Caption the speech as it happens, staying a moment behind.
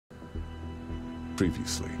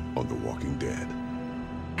Previously on The Walking Dead.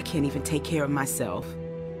 I can't even take care of myself.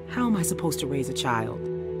 How am I supposed to raise a child?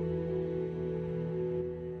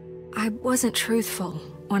 I wasn't truthful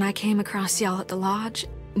when I came across y'all at the lodge.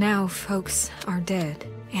 Now folks are dead,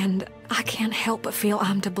 and I can't help but feel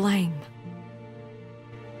I'm to blame.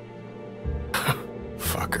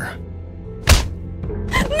 Fucker.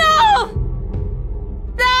 No!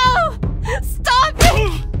 No! Stop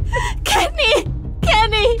it! Kenny!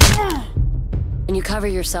 Kenny! When you cover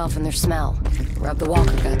yourself in their smell, rub the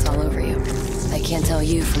walker guts all over you. They can't tell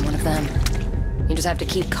you from one of them. You just have to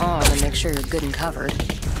keep calm and make sure you're good and covered.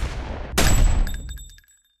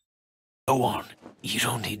 Go on. You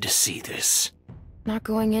don't need to see this. Not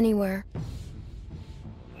going anywhere.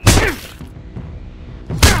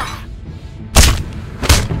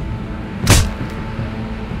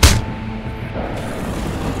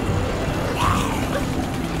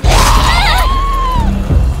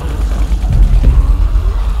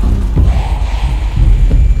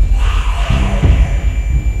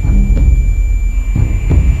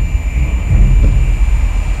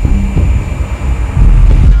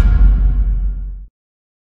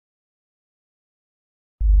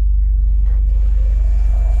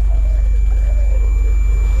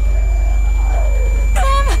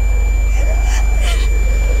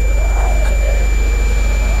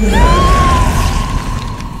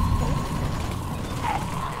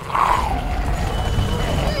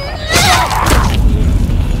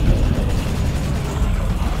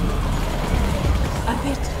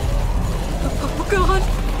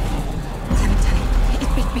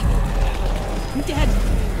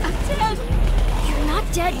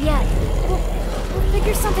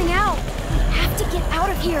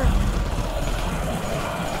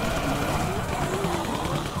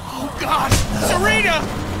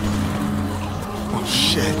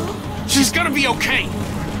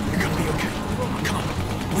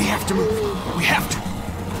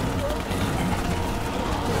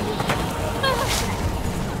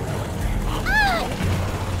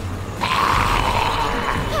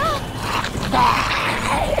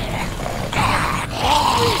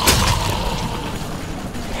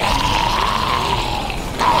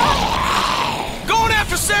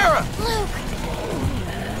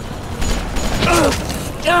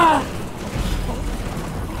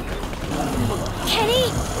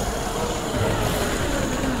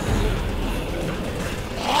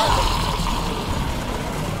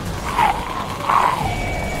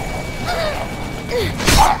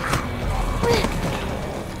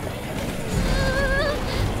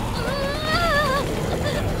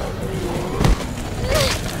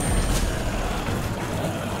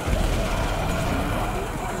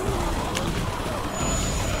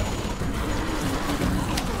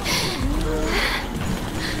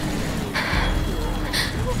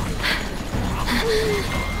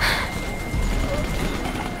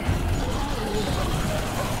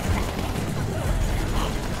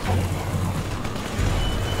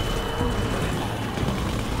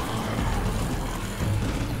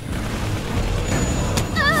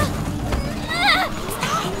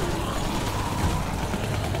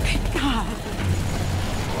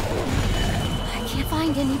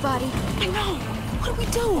 Anybody. I know. What do we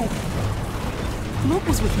do? Luke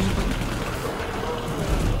was with me, but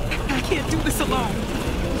I can't do this alone.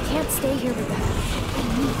 We can't stay here, Rebecca. We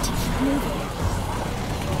need to keep moving.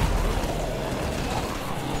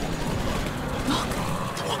 Look,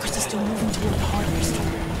 the walkers are still moving toward the hardware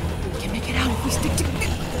store. We can make it out if we stick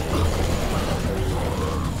together.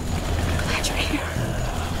 Glad you're here.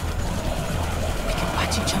 We can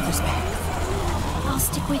watch each other's backs. I'll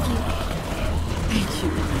stick with you. Thank you.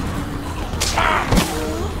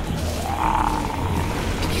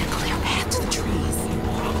 We need a clear path to the trees.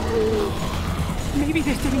 Maybe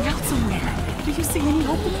they're getting out somewhere. Do you see any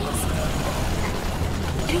openings?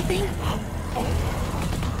 Anything?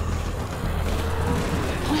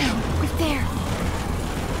 Where? Right there.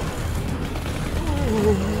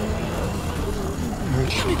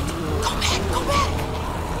 Damn it! Go back! Go back!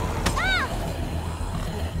 Ah!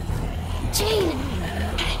 Jane!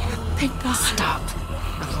 Thank God. Stop.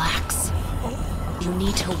 Relax. You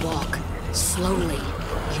need to walk slowly.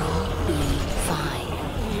 You'll be fine.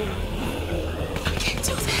 I can't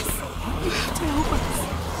do this. You have to help us.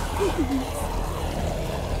 Please.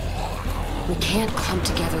 We can't clump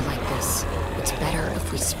together like this. It's better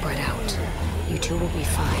if we spread out. You two will be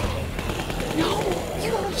fine. No, you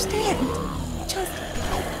don't understand. Just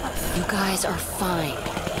help us. You guys are fine.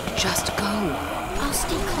 Just go. I'll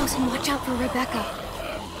stay close and watch out for Rebecca.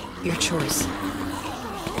 Your choice.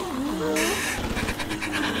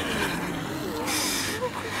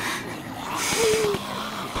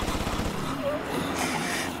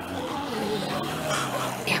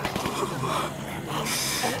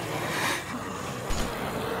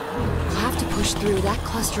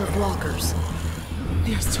 cluster of walkers.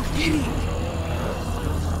 There's too many.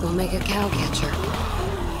 We'll make a cow catcher.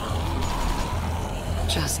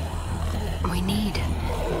 Just... we need.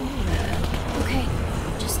 Okay,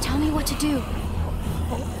 just tell me what to do.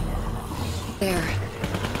 There.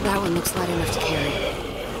 That one looks light enough to carry.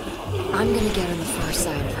 I'm gonna get on the far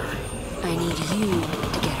side of her. I need you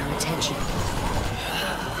to get her attention.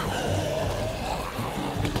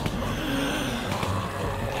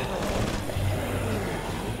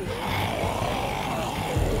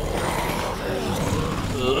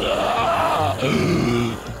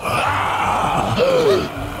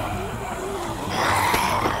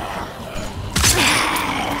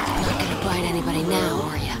 Not gonna bite anybody now,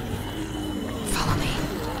 are ya? Follow me.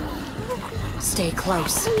 Stay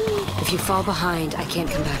close. If you fall behind, I can't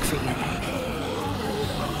come back for you.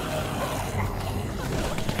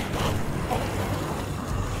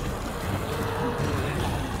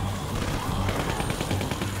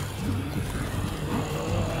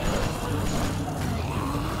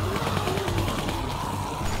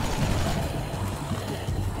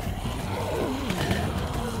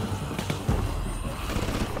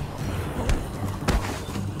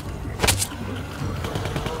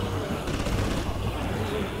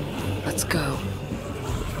 Let's go.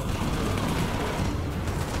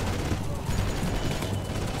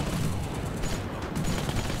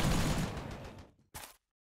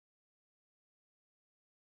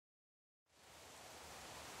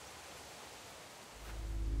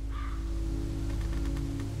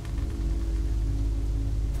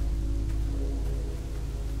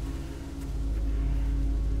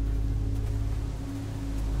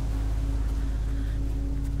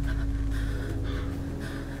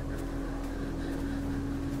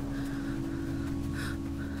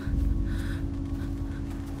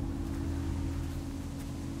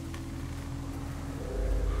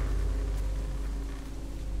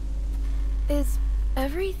 Is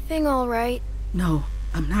everything all right? No,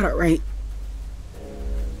 I'm not alright.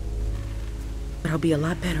 But I'll be a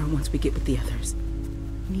lot better once we get with the others.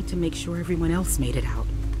 We need to make sure everyone else made it out.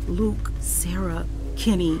 Luke, Sarah,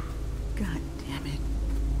 Kenny. God damn it.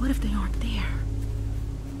 What if they aren't there?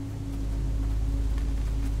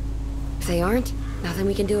 If they aren't, nothing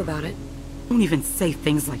we can do about it. Don't even say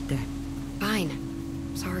things like that.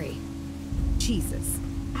 Fine. Sorry. Jesus.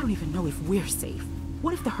 I don't even know if we're safe.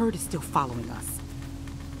 What if the herd is still following us?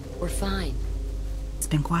 We're fine. It's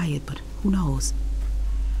been quiet, but who knows?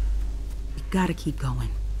 We gotta keep going.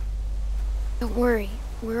 Don't worry,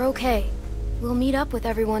 we're okay. We'll meet up with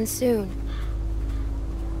everyone soon.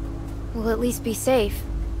 We'll at least be safe,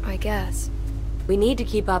 I guess. We need to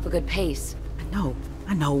keep up a good pace. I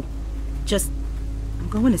know. Just, I'm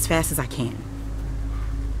going as fast as I can.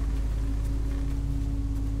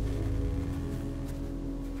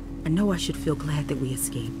 I know I should feel glad that we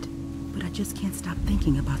escaped, but I just can't stop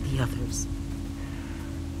thinking about the others.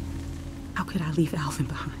 How could I leave Alvin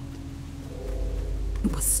behind?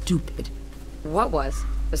 It was stupid. What was?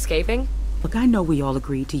 Escaping? Look, I know we all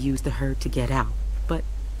agreed to use the herd to get out, but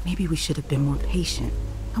maybe we should have been more patient.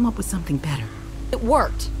 Come up with something better. It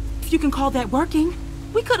worked. If you can call that working,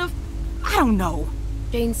 we could have... I don't know.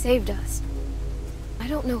 Jane saved us. I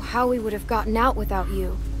don't know how we would have gotten out without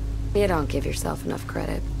you. You don't give yourself enough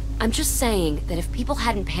credit. I'm just saying that if people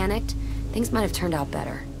hadn't panicked, things might have turned out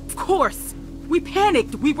better. Of course! We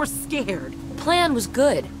panicked! We were scared! The plan was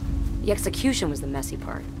good. The execution was the messy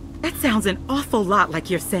part. That sounds an awful lot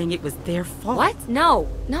like you're saying it was their fault. What? No,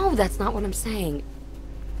 that's not what I'm saying.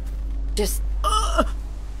 Just... I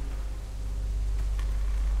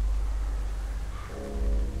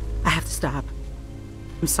have to stop.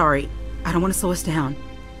 I'm sorry. I don't want to slow us down.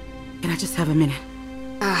 Can I just have a minute?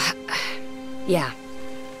 Yeah.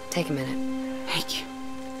 Take a minute. Thank you.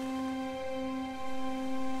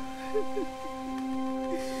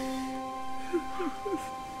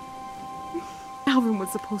 Alvin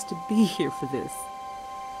was supposed to be here for this.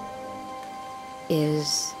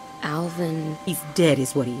 Is Alvin... He's dead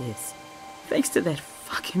is what he is. Thanks to that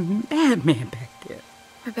fucking madman back there.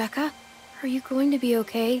 Rebecca, are you going to be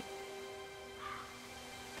okay?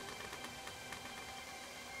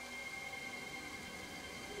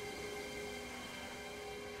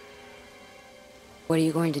 What are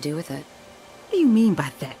you going to do with it? What do you mean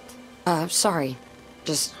by that? Sorry.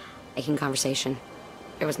 Just making conversation.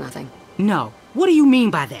 It was nothing. No. What do you mean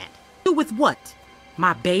by that? Do with what?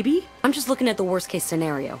 My baby? I'm just looking at the worst case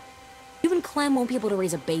scenario. You and Clem won't be able to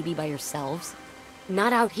raise a baby by yourselves.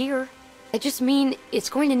 Not out here. I just mean it's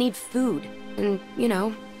going to need food. And, you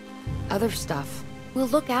know, other stuff. We'll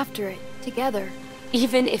look after it, together.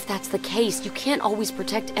 Even if that's the case, you can't always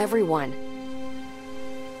protect everyone.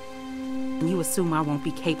 And you assume I won't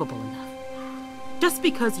be capable enough. Just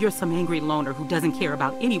because you're some angry loner who doesn't care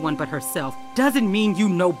about anyone but herself doesn't mean you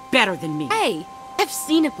know better than me. Hey, I've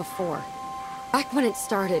seen it before. Back when it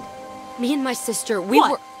started, me and my sister,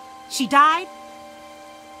 What? She died?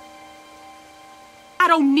 I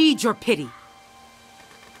don't need your pity.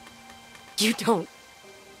 You don't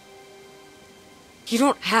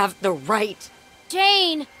have the right.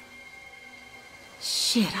 Jane!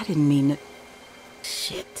 Shit, I didn't mean it.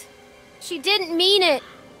 Shit. She didn't mean it!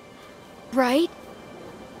 Right?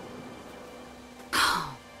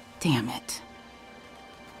 Oh, damn it.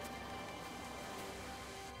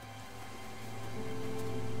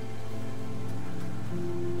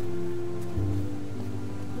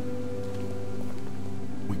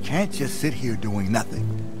 We can't just sit here doing nothing.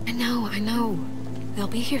 I know. They'll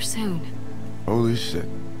be here soon. Holy shit.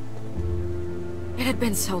 It had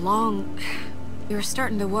been so long, we were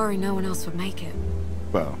starting to worry no one else would make it.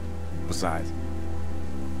 Well, besides.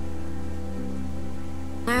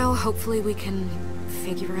 Now, hopefully we can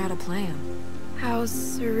figure out a plan. How's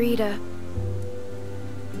Sarita?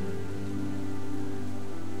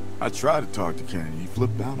 I tried to talk to Kenny. He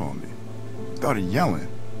flipped out on me. Started yelling.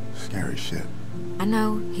 Scary shit. I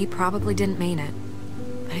know, he probably didn't mean it,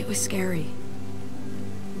 but it was scary.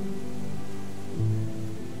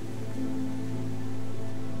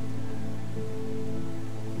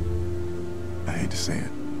 I hate to say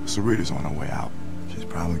it. Sarita's on her way out. She's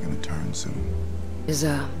probably gonna turn soon. Is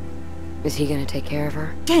he gonna take care of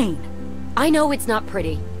her? Jane! I know it's not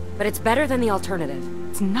pretty, but it's better than the alternative.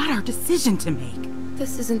 It's not our decision to make.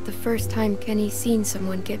 This isn't the first time Kenny's seen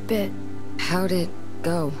someone get bit. How'd it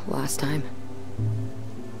go last time?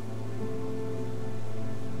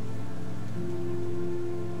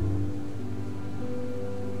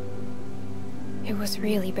 It was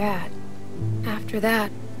really bad. After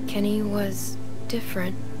that, Kenny was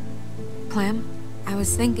different. Clem, I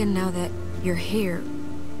was thinking now that you're here,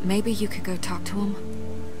 maybe you could go talk to him?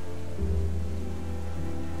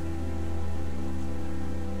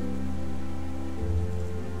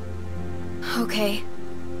 Okay.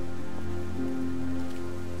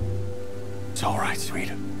 It's all right,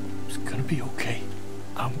 Sarita. It's gonna be okay.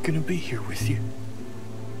 I'm gonna be here with you.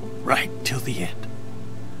 Right till the end.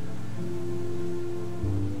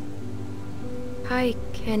 Hi,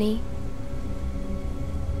 Kenny.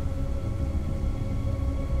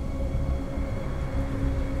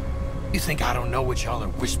 You think I don't know what y'all are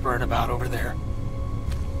whispering about over there?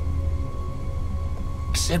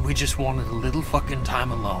 I said we just wanted a little fucking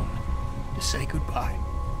time alone to say goodbye.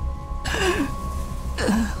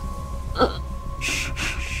 Shh,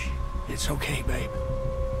 shh, shh. It's okay, babe.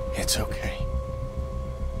 It's okay.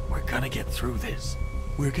 We're gonna get through this.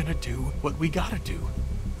 We're gonna do what we gotta do.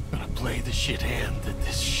 Gonna play the shit hand that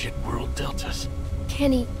this shit world dealt us.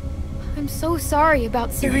 Kenny, I'm so sorry about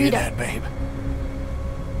You Sarita. hear that, babe?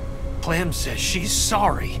 Clem says she's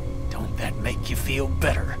sorry. Don't that make you feel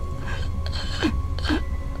better?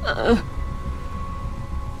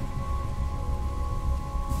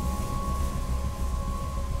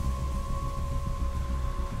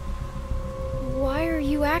 Why are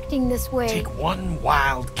you acting this way? Take one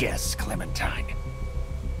wild guess, Clementine.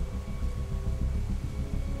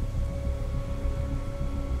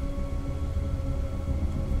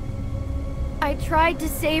 I tried to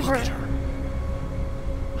save Look her. at her.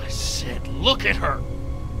 I said, look at her.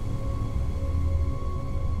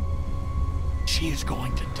 She is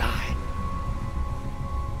going to die.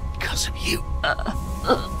 Because of you.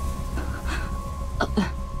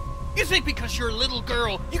 You think because you're a little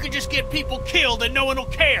girl, you can just get people killed and no one will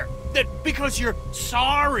care? That because you're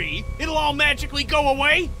sorry, it'll all magically go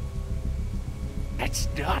away? That's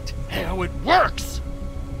not how it works!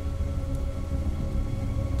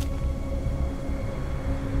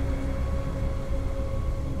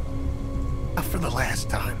 For the last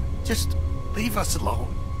time, just leave us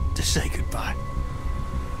alone to say goodbye.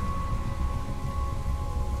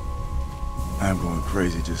 I'm going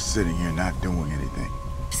crazy just sitting here not doing anything.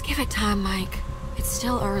 Just give it time, Mike. It's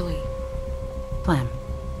still early. Clem,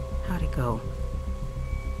 how'd it go?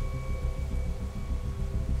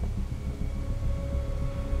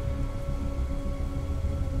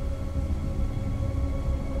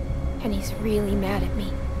 Kenny's really mad at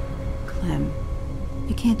me. Clem,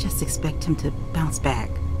 you can't just expect him to bounce back.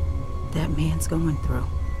 That man's going through.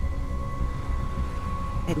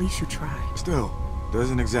 At least you tried. Still,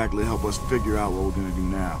 doesn't exactly help us figure out what we're gonna do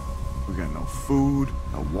now. We got no food,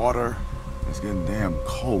 no water. It's getting damn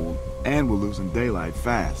cold, and we're losing daylight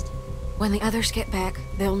fast. When the others get back,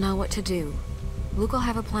 they'll know what to do. Luke will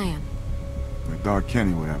have a plan. I thought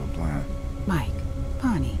Kenny would have a plan. Mike,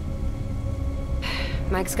 Bonnie.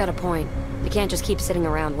 Mike's got a point. You can't just keep sitting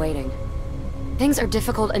around waiting. Things are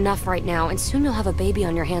difficult enough right now, and soon you'll have a baby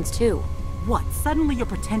on your hands too. What, suddenly you're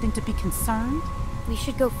pretending to be concerned? We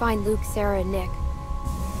should go find Luke, Sarah, and Nick.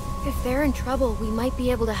 If they're in trouble, we might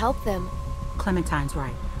be able to help them. Clementine's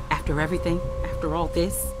right. After everything, after all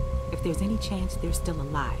this, if there's any chance they're still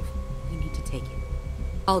alive, we need to take it.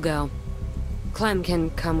 I'll go. Clem can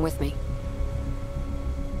come with me.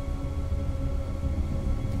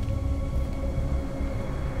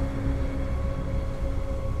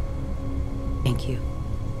 Thank you.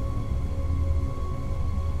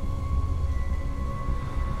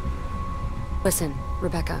 Listen,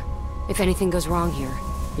 Rebecca, if anything goes wrong here,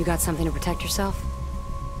 you got something to protect yourself?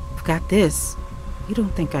 I've got this. You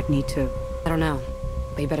don't think I'd need to... I don't know,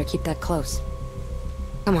 but you better keep that close.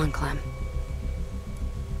 Come on, Clem.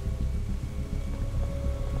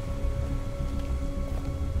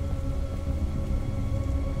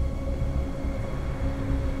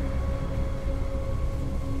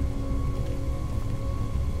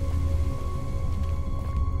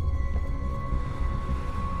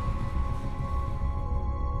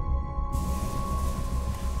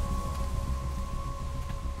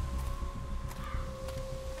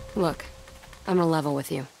 Look, I'm gonna level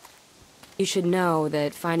with you. You should know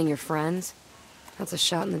that finding your friends, that's a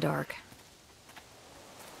shot in the dark.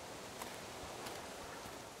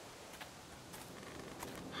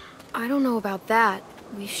 I don't know about that.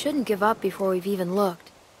 We shouldn't give up before we've even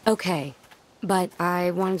looked. Okay, but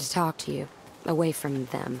I wanted to talk to you, away from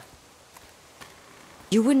them.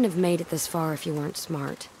 You wouldn't have made it this far if you weren't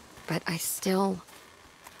smart, but I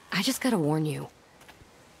just gotta warn you.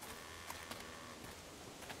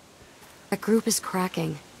 That group is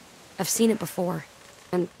cracking. I've seen it before.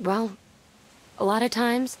 And, well, a lot of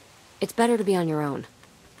times, it's better to be on your own.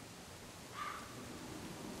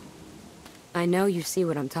 I know you see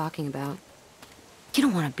what I'm talking about. You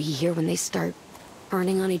don't want to be here when they start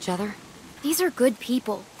turning on each other. These are good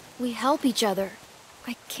people. We help each other.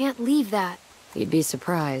 I can't leave that. You'd be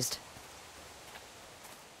surprised.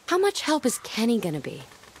 How much help is Kenny gonna be?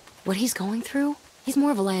 What he's going through? He's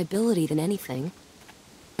more of a liability than anything.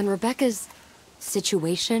 And Rebecca's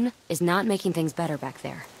situation is not making things better back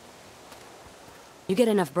there. You get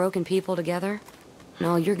enough broken people together, and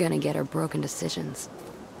all you're gonna get are broken decisions.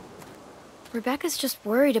 Rebecca's just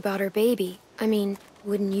worried about her baby. I mean,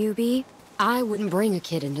 wouldn't you be? I wouldn't bring a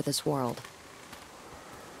kid into this world.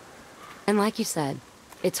 And like you said,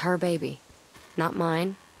 it's her baby, not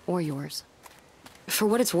mine or yours. For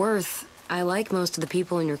what it's worth, I like most of the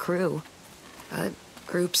people in your crew, but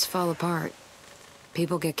groups fall apart.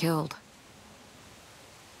 People get killed.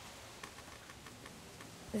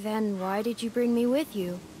 Then why did you bring me with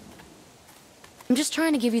you? I'm just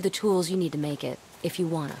trying to give you the tools you need to make it, if you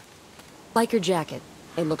wanna. Like your jacket.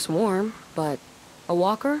 It looks warm, but a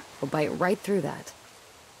walker will bite right through that.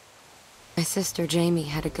 My sister Jamie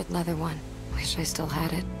had a good leather one. Wish I still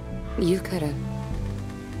had it. You could've.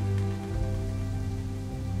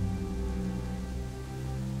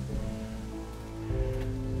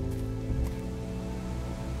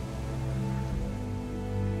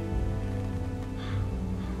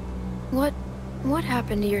 What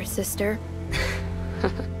happened to your sister?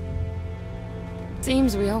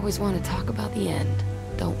 Seems we always want to talk about the end,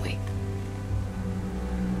 don't we?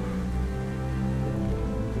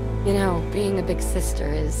 You know, being a big sister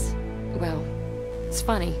is, well, it's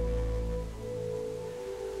funny.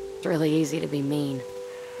 It's really easy to be mean.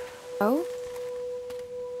 Oh?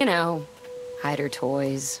 You know, hide her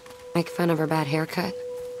toys, make fun of her bad haircut,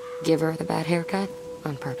 give her the bad haircut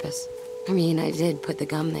on purpose. I mean, I did put the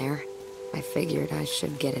gum there. I figured I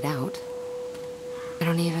should get it out. I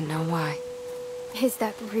don't even know why. Is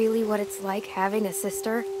that really what it's like having a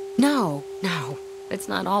sister? No, it's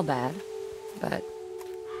not all bad, but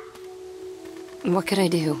what could I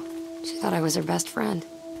do? She thought I was her best friend.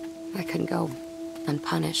 I couldn't go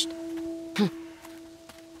unpunished.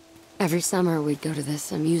 Every summer we'd go to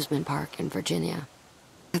this amusement park in Virginia.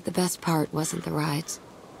 But the best part wasn't the rides.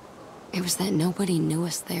 It was that nobody knew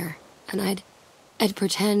us there, and I'd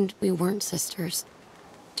pretend we weren't sisters.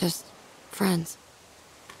 Just friends.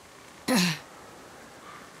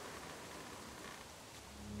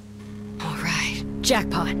 All right,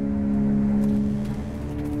 jackpot.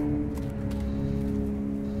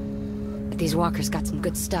 But these walkers got some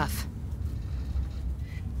good stuff.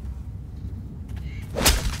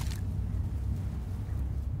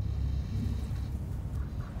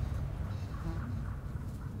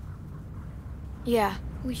 Yeah,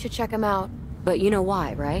 we should check them out. But you know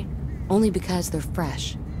why, right? Only because they're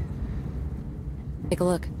fresh. Take a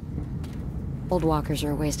look. Old walkers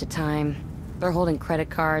are a waste of time. They're holding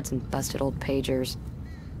credit cards and busted old pagers.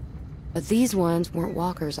 But these ones weren't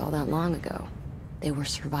walkers all that long ago. They were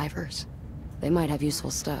survivors. They might have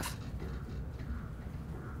useful stuff.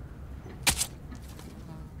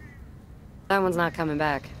 That one's not coming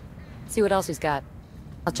back. See what else he's got.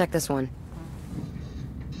 I'll check this one.